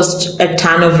do post a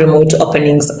ton of remote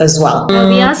openings as well.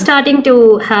 We are starting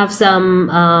to have some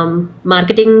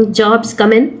marketing jobs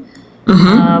come in.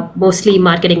 Mostly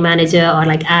marketing manager or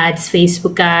like ads,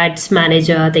 Facebook ads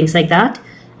manager, things like that.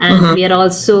 And we are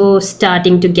also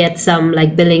starting to get some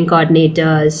like billing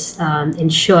coordinators,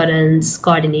 insurance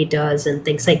coordinators and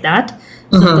things like that.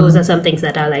 So those are some things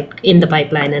that are like in the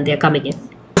pipeline and they're coming in.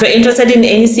 If you're interested in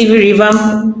any CV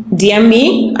revamp, DM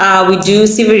me. We do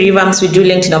CV revamps, we do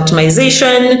LinkedIn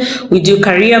optimization, we do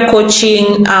career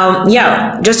coaching.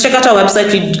 Yeah, just check out our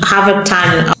website. We have a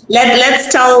ton. Let's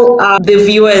tell the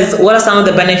viewers what are some of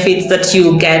the benefits that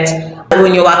you get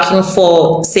when you're working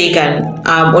for Sagan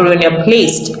or when you're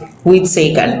placed with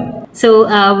Sagan. So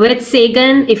with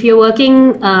Sagan, if you're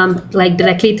working like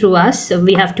directly through us, so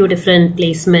we have two different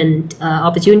placement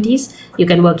opportunities. You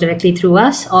can work directly through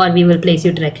us, or we will place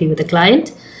you directly with the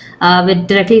client. With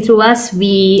directly through us,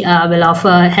 we will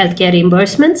offer healthcare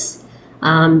reimbursements.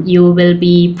 You will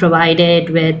be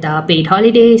provided with paid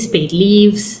holidays, paid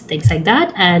leaves, things like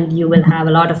that, and you will have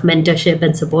a lot of mentorship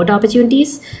and support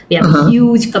opportunities. We have a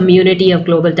huge community of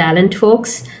global talent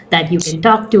folks that you can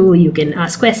talk to, you can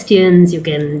ask questions, you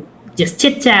can just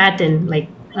chit chat and like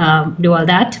do all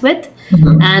that with.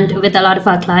 And with a lot of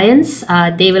our clients,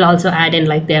 they will also add in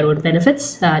like their own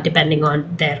benefits depending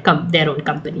on their own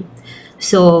company.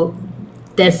 So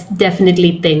there's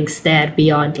definitely things there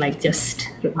beyond like just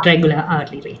regular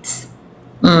hourly rates.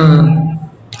 Awesome.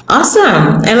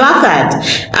 I love that.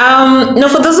 Now,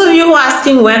 for those of you who are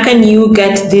asking, where can you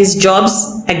get these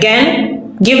jobs?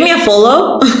 Again, give me a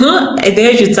follow. I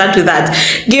think I should start with that.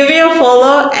 Give me a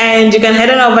follow, and you can head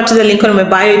on over to the link on my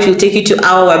bio. It will take you to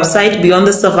our website,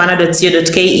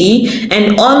 beyondthesavannah.co.ke.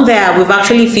 And on there, we've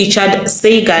actually featured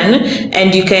Sagan,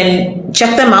 and you can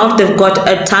check them out. They've got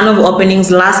a ton of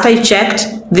openings. Last I checked,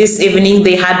 this evening,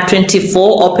 they had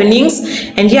 24 openings.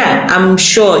 And yeah, I'm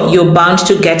sure you're bound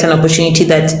to get an opportunity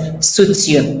that suits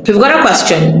you. We've got a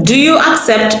question. Do you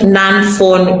accept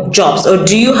non-phone jobs, or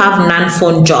do you have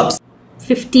non-phone jobs?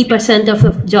 50%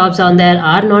 of jobs on there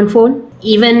are non-phone.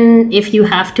 Even if you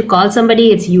have to call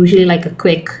somebody, it's usually like a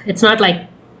quick, it's not like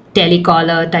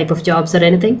telecaller type of jobs or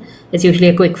anything. It's usually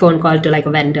a quick phone call to like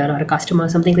a vendor or a customer or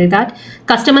something like that.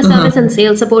 Customer service and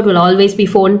sales support will always be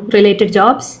phone related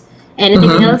jobs.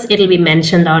 Anything else, it'll be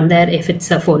mentioned on there if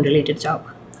it's a phone related job,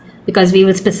 because we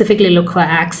will specifically look for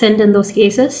accent in those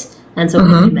cases. And so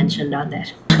it'll be mentioned on there.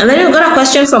 And then we've got a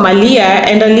question from Aliyah,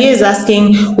 and Aliyah is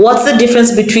asking, what's the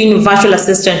difference between virtual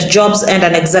assistant jobs and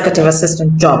an executive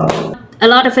assistant job? A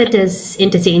lot of it is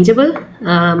interchangeable.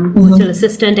 Virtual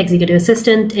assistant, executive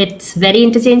assistant, it's very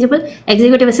interchangeable.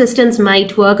 Executive assistants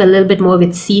might work a little bit more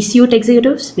with C-suite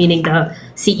executives, meaning the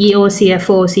CEO,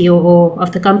 CFO, COO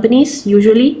of the companies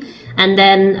usually. And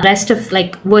then rest of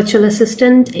like virtual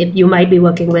assistant, you might be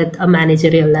working with a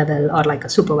managerial level or like a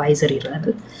supervisory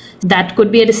level. That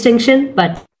could be a distinction,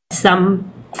 but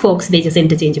some folks, they just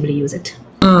interchangeably use it.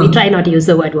 We try not to use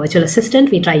the word virtual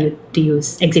assistant. We try to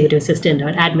use executive assistant or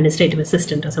administrative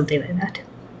assistant or something like that.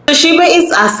 So Shiba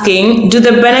is asking, do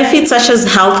the benefits such as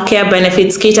healthcare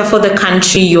benefits cater for the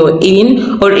country you're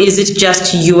in, or is it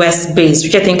just US based?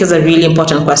 Which I think is a really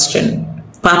important question.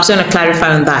 Perhaps you want to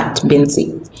clarify on that,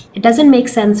 Binsi. It doesn't make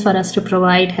sense for us to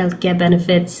provide healthcare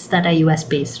benefits that are US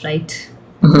based, right?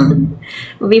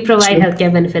 We provide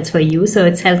healthcare benefits for you. So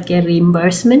it's healthcare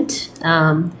reimbursement.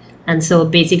 And so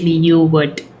basically you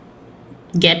would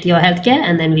get your healthcare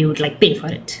and then we would like pay for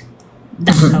it.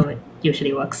 That's how it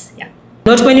usually works. Yeah.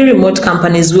 Not many remote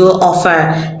companies will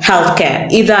offer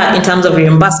healthcare, either in terms of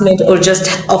reimbursement or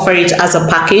just offer it as a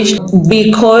package,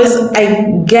 because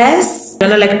I guess they're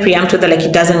not like preempt whether like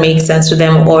it doesn't make sense to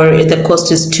them or the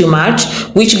cost is too much,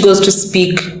 which goes to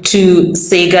speak to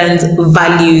Sagan's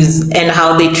values and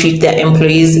how they treat their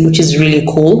employees, which is really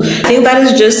cool. I think that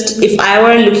is just, if I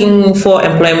were looking for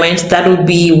employment, that would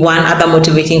be one other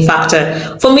motivating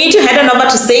factor for me to head on over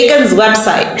to Sagan's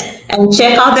website and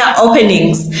check out their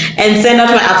openings and send out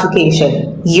my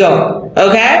application.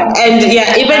 Okay? And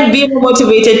yeah, even be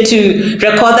motivated to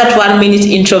record that 1-minute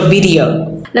intro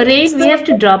video. Lorraine, we have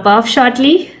to drop off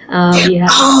shortly. We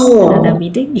have another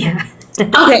meeting. Yeah.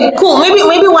 Okay, cool.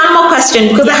 Maybe one more question,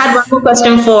 because I had one more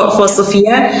question for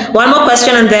Sophia. One more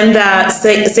question, and then the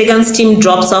Sagan's team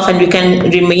drops off and we can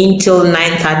remain till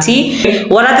 9:30.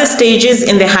 What are the stages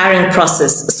in the hiring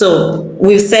process? So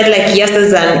we've said like, yes,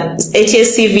 there's an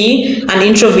ATS CV, an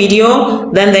intro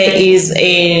video, then there is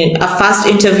a first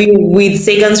interview with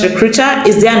Sagan's recruiter.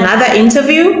 Is there another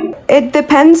interview? it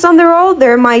depends on the role.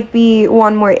 There might be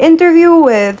one more interview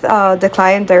with the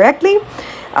client directly,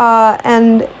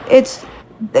 and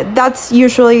that's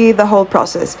usually the whole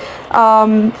process.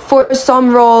 For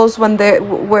some roles, when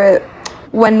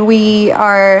we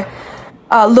are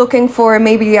looking for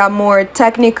maybe a more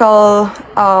technical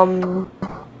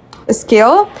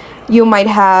skill, you might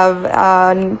have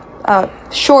a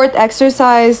short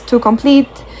exercise to complete,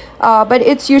 but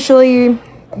it's usually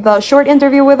the short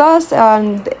interview with us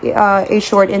and a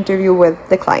short interview with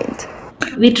the client.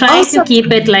 We try to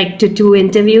keep it like to 2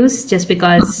 interviews, just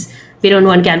because we don't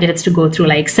want candidates to go through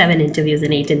like 7 interviews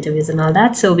and 8 interviews and all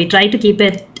that. So we try to keep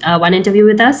it 1 interview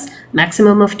with us,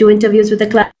 maximum of 2 interviews with the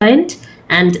client.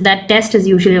 And that test is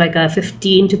usually like a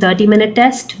 15 to 30 minute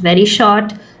test, very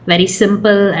short, very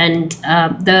simple. And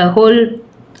the whole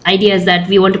idea is that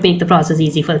we want to make the process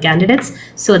easy for the candidates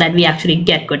so that we actually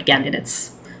get good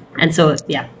candidates. And so,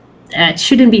 yeah, it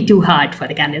shouldn't be too hard for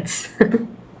the candidates.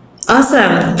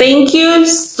 Awesome. Thank you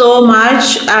so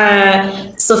much,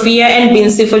 Sophia and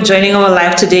Binsi, for joining our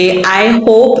live today. I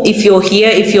hope if you're here,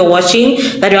 if you're watching,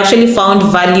 that you actually found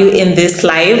value in this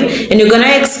live, and you're going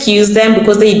to excuse them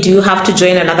because they do have to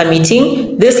join another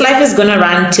meeting. This live is going to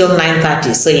run till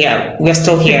 9:30. So yeah, we're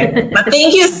still here. But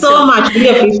thank you so much. Really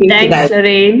appreciate Thanks, you guys.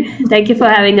 Lorraine. Thank you for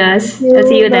having us. I'll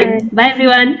see you then. Bye,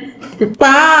 everyone.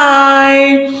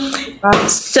 Bye.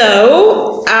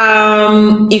 So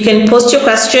you can post your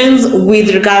questions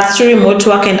with regards to remote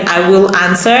work and I will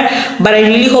answer, but I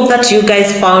really hope that you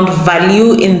guys found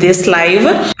value in this live.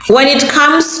 When it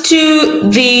comes to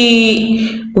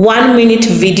the 1-minute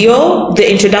video, the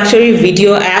introductory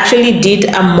video, I actually did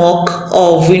a mock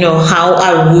of how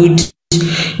I would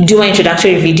do my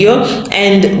introductory video,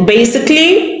 and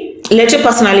basically let your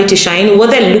personality shine.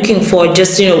 What they're looking for,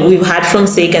 just we've heard from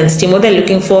Sagan's team, what they're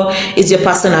looking for is your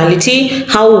personality,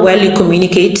 how well you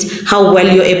communicate, how well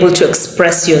you're able to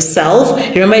express yourself.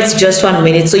 Remember, it's just 1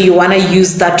 minute, so you want to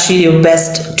use that to your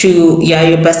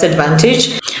best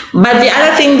advantage. But the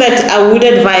other thing that I would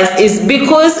advise is,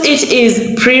 because it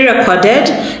is pre-recorded,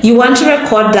 you want to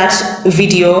record that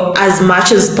video as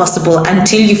much as possible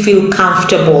until you feel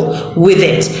comfortable with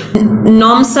it.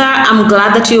 Nomsa, I'm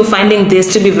glad that you're finding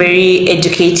this to be very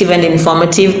educative and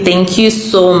informative. Thank you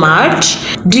so much.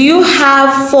 Do you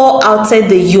have for outside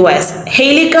the US?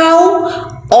 Haley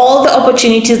girl, all the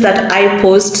opportunities that I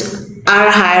post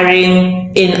are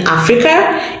hiring in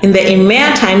Africa, in the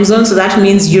EMEA time zone, so that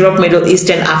means Europe, Middle East,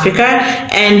 and Africa,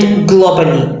 and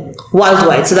globally,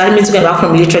 worldwide. So that means you can work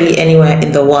from literally anywhere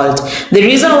in the world. The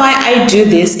reason why I do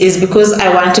this is because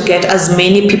I want to get as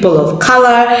many people of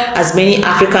color, as many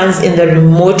Africans in the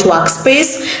remote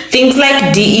workspace. Things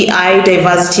like DEI,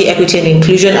 diversity, equity, and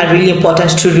inclusion are really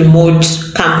important to remote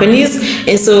companies.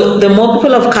 And so the more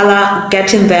people of color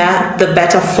get in there, the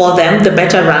better for them, the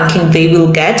better ranking they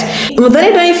will get. Then I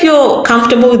don't know if you're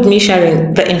comfortable with me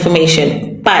sharing the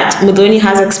information, but Mudhoni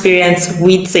has experience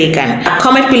with Sagan.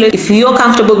 Comment below if you're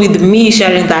comfortable with me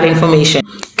sharing that information.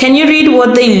 Can you read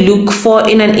what they look for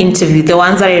in an interview, the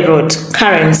ones that I wrote?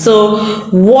 Karen, so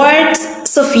what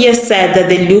Sophia said that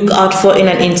they look out for in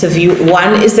an interview: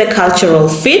 1 is the cultural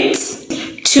fit,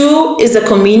 2 is the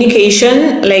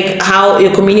communication, like how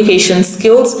your communication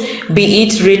skills, be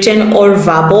it written or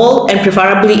verbal, and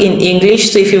preferably in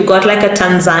English. So if you've got like a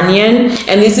Tanzanian,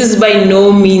 and this is by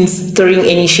no means throwing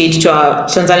any shade to our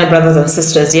Tanzanian brothers and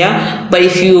sisters, yeah, but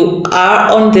if you are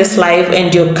on this live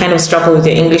and you kind of struggle with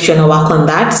your English, you want to work on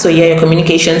that. So yeah, your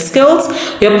communication skills,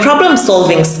 your problem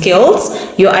solving skills,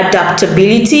 your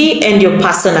adaptability, and your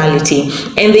personality.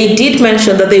 And they did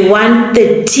mention that they want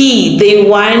the T, they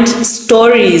want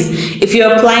stories. If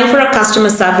you're applying for a customer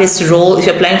service role, if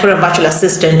you're applying for a virtual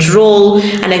assistant role,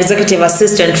 an executive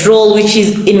assistant role, which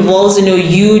involves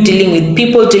you dealing with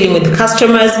people, dealing with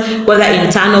customers, whether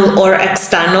internal or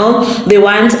external, they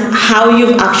want how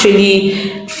you've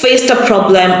actually faced a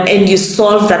problem and you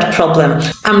solve that problem.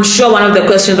 I'm sure one of the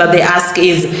questions that they ask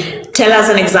is, tell us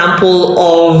an example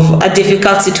of a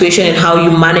difficult situation and how you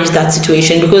manage that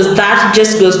situation, because that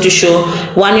just goes to show,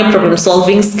 1, your problem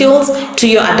solving skills, 2,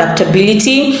 your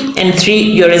adaptability, and 3,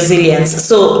 your resilience.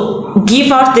 So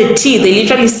give out the tea. They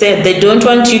literally said they don't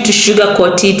want you to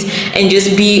sugarcoat it and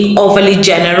just be overly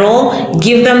general.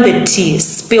 Give them the tea,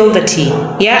 spill the tea.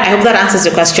 Yeah, I hope that answers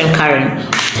your question, Karen.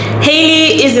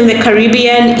 Haley is in the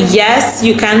Caribbean. Yes,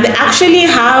 you can. They actually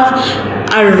have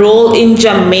a role in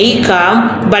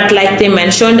Jamaica, but like they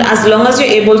mentioned, as long as you're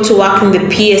able to work in the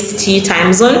PST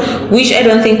time zone, which I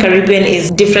don't think Caribbean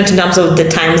is different in terms of the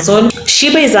time zone.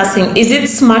 Shiba is asking, is it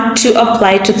smart to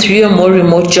apply to 3 or more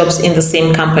remote jobs in the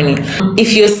same company?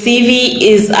 If your CV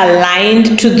is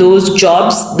aligned to those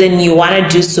jobs, then you want to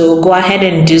do so, go ahead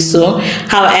and do so.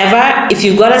 However, if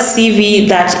you've got a CV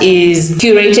that is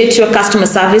curated to a customer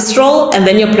service role and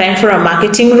then you're applying for a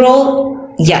marketing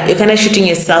role, yeah, you're kind of shooting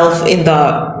yourself in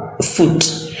the foot.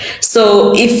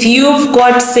 So if you've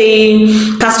got, say,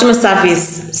 customer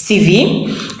service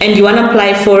CV and you want to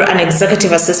apply for an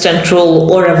executive assistant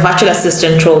role or a virtual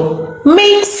assistant role,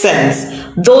 makes sense.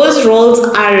 Those roles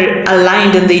are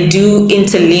aligned and they do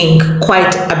interlink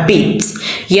quite a bit.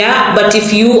 Yeah, but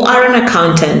if you are an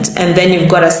accountant and then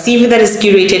you've got a CV that is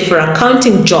curated for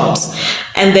accounting jobs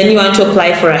and then you want to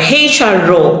apply for a HR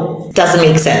role, doesn't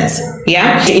make sense.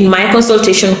 Yeah, in my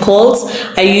consultation calls,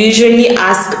 I usually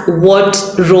ask, what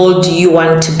role do you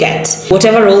want to get?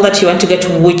 Whatever role that you want to get,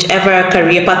 whichever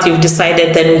career path you've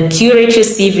decided, then we curate your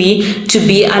CV to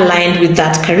be aligned with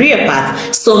that career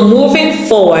path. So moving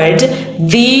forward,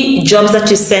 the jobs that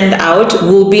you send out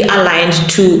will be aligned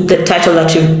to the title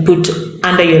that you've put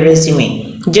under your resume.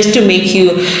 Just to make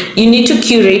you need to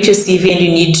curate your CV and you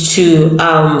need to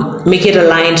make it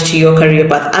aligned to your career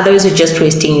path. Otherwise, you're just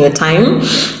wasting your time.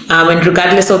 And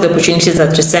regardless of the opportunities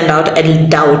that you send out, I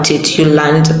doubt it you'll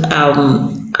land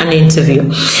an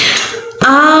interview.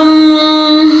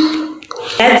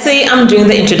 Let's say I'm doing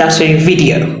the introductory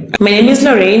video. My name is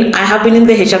Lorraine. I have been in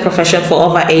the HR profession for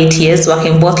over 8 years,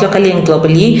 working both locally and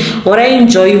globally. What I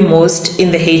enjoy most in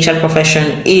the HR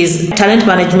profession is talent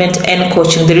management and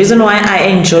coaching. The reason why I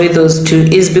enjoy those two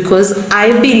is because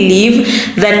I believe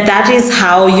that that is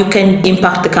how you can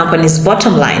impact the company's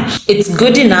bottom line. It's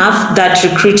good enough that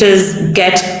recruiters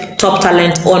get top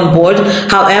talent on board.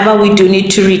 However, we do need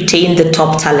to retain the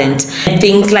top talent. And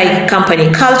things like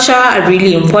company culture are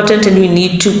really important, and we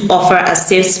need to offer a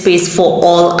safe space for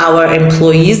all our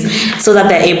employees so that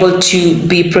they're able to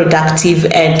be productive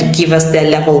and give us their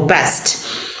level best.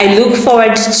 I look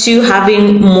forward to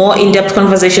having more in-depth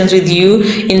conversations with you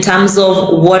in terms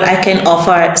of what I can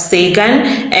offer Sagan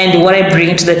and what I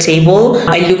bring to the table.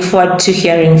 I look forward to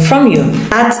hearing from you.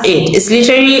 That's it. It's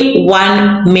literally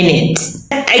 1 minute.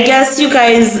 I guess you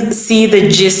guys see the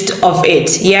gist of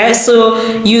it. Yeah,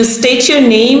 so you state your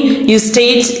name, you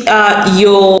state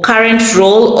your current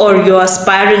role or your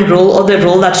aspiring role or the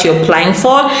role that you're applying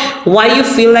for, why you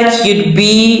feel like you'd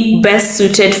be best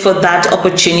suited for that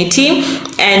opportunity.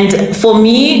 And for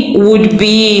me would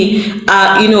be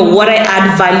what I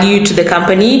add value to the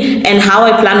company and how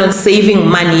I plan on saving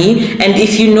money. And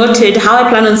if you noted, how I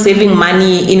plan on saving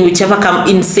money in whichever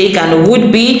in Sagan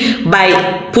would be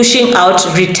by pushing out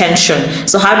retention.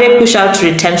 So how do I push out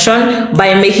retention?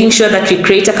 By making sure that we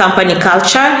create a company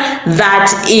culture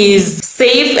that is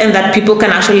safe and that people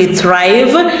can actually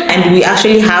thrive and we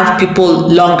actually have people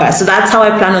longer. So that's how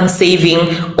I plan on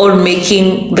saving or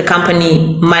making the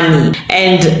company money.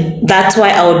 And that's why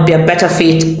I would be a better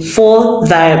fit for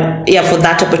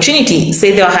that opportunity.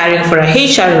 Say they are hiring for a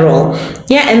HR role.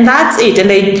 Yeah, and that's it. And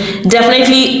I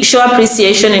definitely show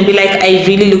appreciation and be like, I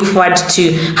really look forward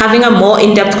to having a more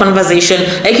in-depth conversation.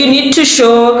 Like, you need to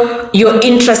show you're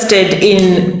interested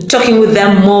in talking with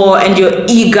them more and you're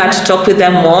eager to talk with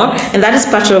them more. And that is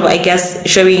part of, I guess,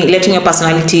 letting your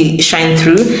personality shine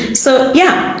through. So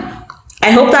yeah,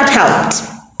 I hope that helped.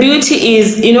 Beauty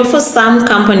is, for some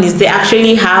companies, they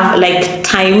actually have like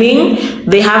timing.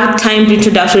 They have timed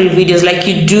introductory videos, like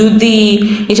you do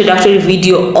the introductory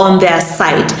video on their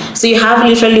site. So you have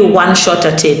literally one shot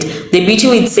at it. The beauty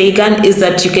with Sagan is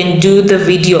that you can do the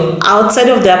video outside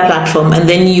of their platform and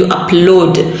then you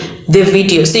upload the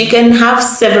video. So you can have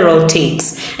several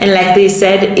takes. And like they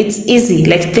said, it's easy.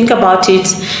 Like, think about it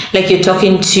like you're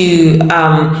talking to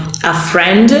a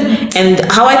friend. And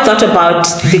how I thought about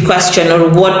the question, or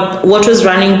what was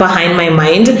running behind my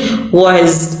mind,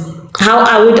 was how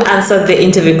I would answer the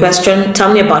interview question.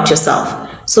 Tell me about yourself.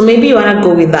 So maybe you want to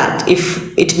go with that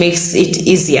if it makes it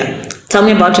easier. Tell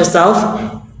me about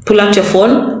yourself. Pull out your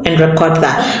phone and record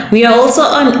that. We are also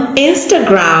on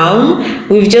Instagram.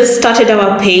 We've just started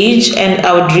our page, and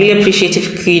I would really appreciate if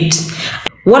you could.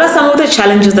 What are some of the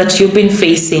challenges that you've been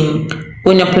facing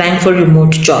when you're applying for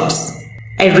remote jobs?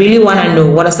 I really want to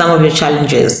know, what are some of your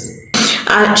challenges?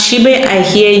 Shibe, I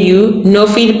hear you. No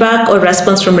feedback or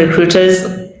response from recruiters.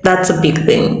 That's a big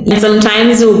thing. And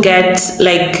sometimes you'll get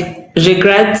like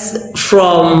regrets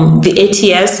from the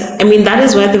ATS. I mean, that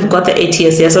is why they've got the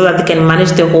ATS here, so that they can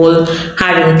manage the whole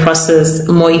hiring process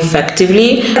more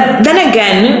effectively. Then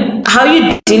again, how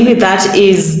you deal with that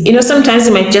is, sometimes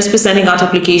you might just be sending out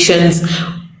applications,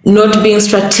 not being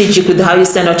strategic with how you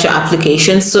send out your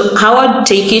applications. So how I'll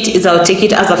take it is, I'll take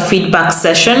it as a feedback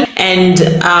session and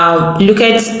look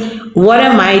at, what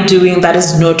am I doing that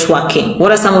is not working?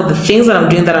 What are some of the things that I'm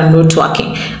doing that are not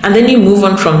working? And then you move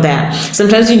on from there.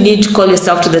 Sometimes you need to call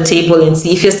yourself to the table and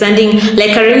see if you're sending,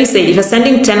 like Karemi said, if you're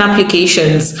sending 10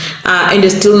 applications and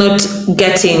you're still not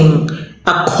getting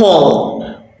a call,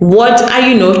 what are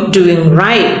you not doing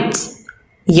right?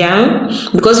 Yeah,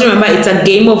 because remember, it's a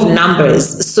game of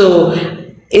numbers. So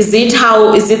is it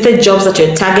the jobs that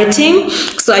you're targeting?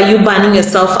 So are you burning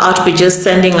yourself out by just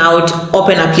sending out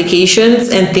open applications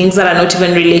and things that are not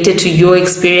even related to your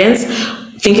experience,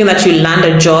 thinking that you land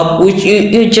a job, which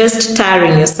you're just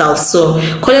tiring yourself? So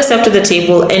call yourself to the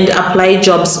table and apply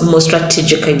jobs more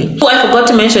strategically. Oh, I forgot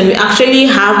to mention, we actually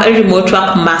have a remote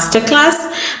work masterclass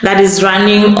that is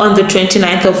running on the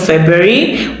 29th of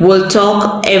February. We'll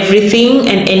talk everything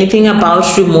and anything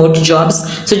about remote jobs.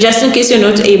 So just in case you're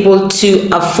not able to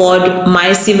afford my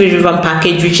CV revamp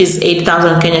package, which is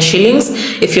 8,000 Kenya shillings,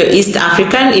 if you're East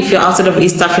African, if you're outside of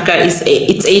East Africa, it's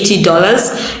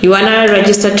 $80. You want to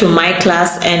register to my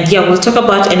class, and yeah, we'll talk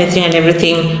about anything and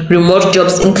everything remote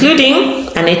jobs, including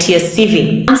an ATS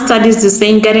CV. One studies is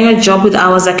saying getting a job with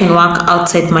hours I can work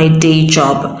outside my day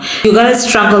job. You're gonna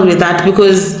struggle with that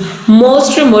because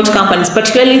most remote companies,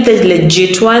 particularly the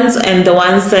legit ones and the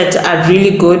ones that are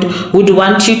really good, would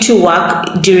want you to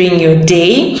work during your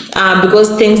day because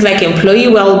things like employee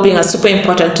well-being are super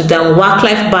important to them.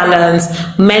 Work-life balance,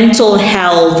 mental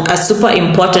health are super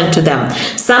important to them.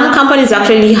 Some companies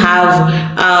actually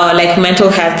have like mental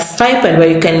health stipend, where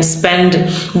you can spend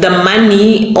the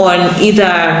money on either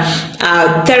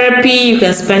therapy, you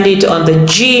can spend it on the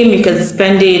gym, you can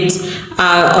spend it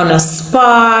on a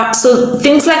spa. So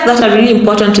things like that are really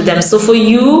important to them. So for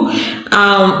you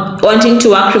wanting to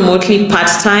work remotely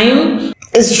part-time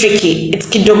is tricky. It's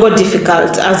kidogo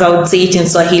difficult, as I would say it in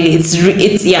Swahili.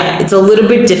 It's a little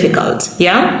bit difficult.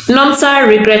 Yeah. Nomsa,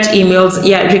 regret emails.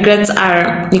 Yeah, regrets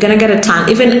are, you're gonna get a ton.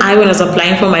 Even I, when I was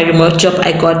applying for my remote job,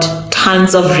 I got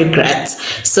tons of regrets.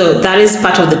 So that is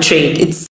part of the trade. It's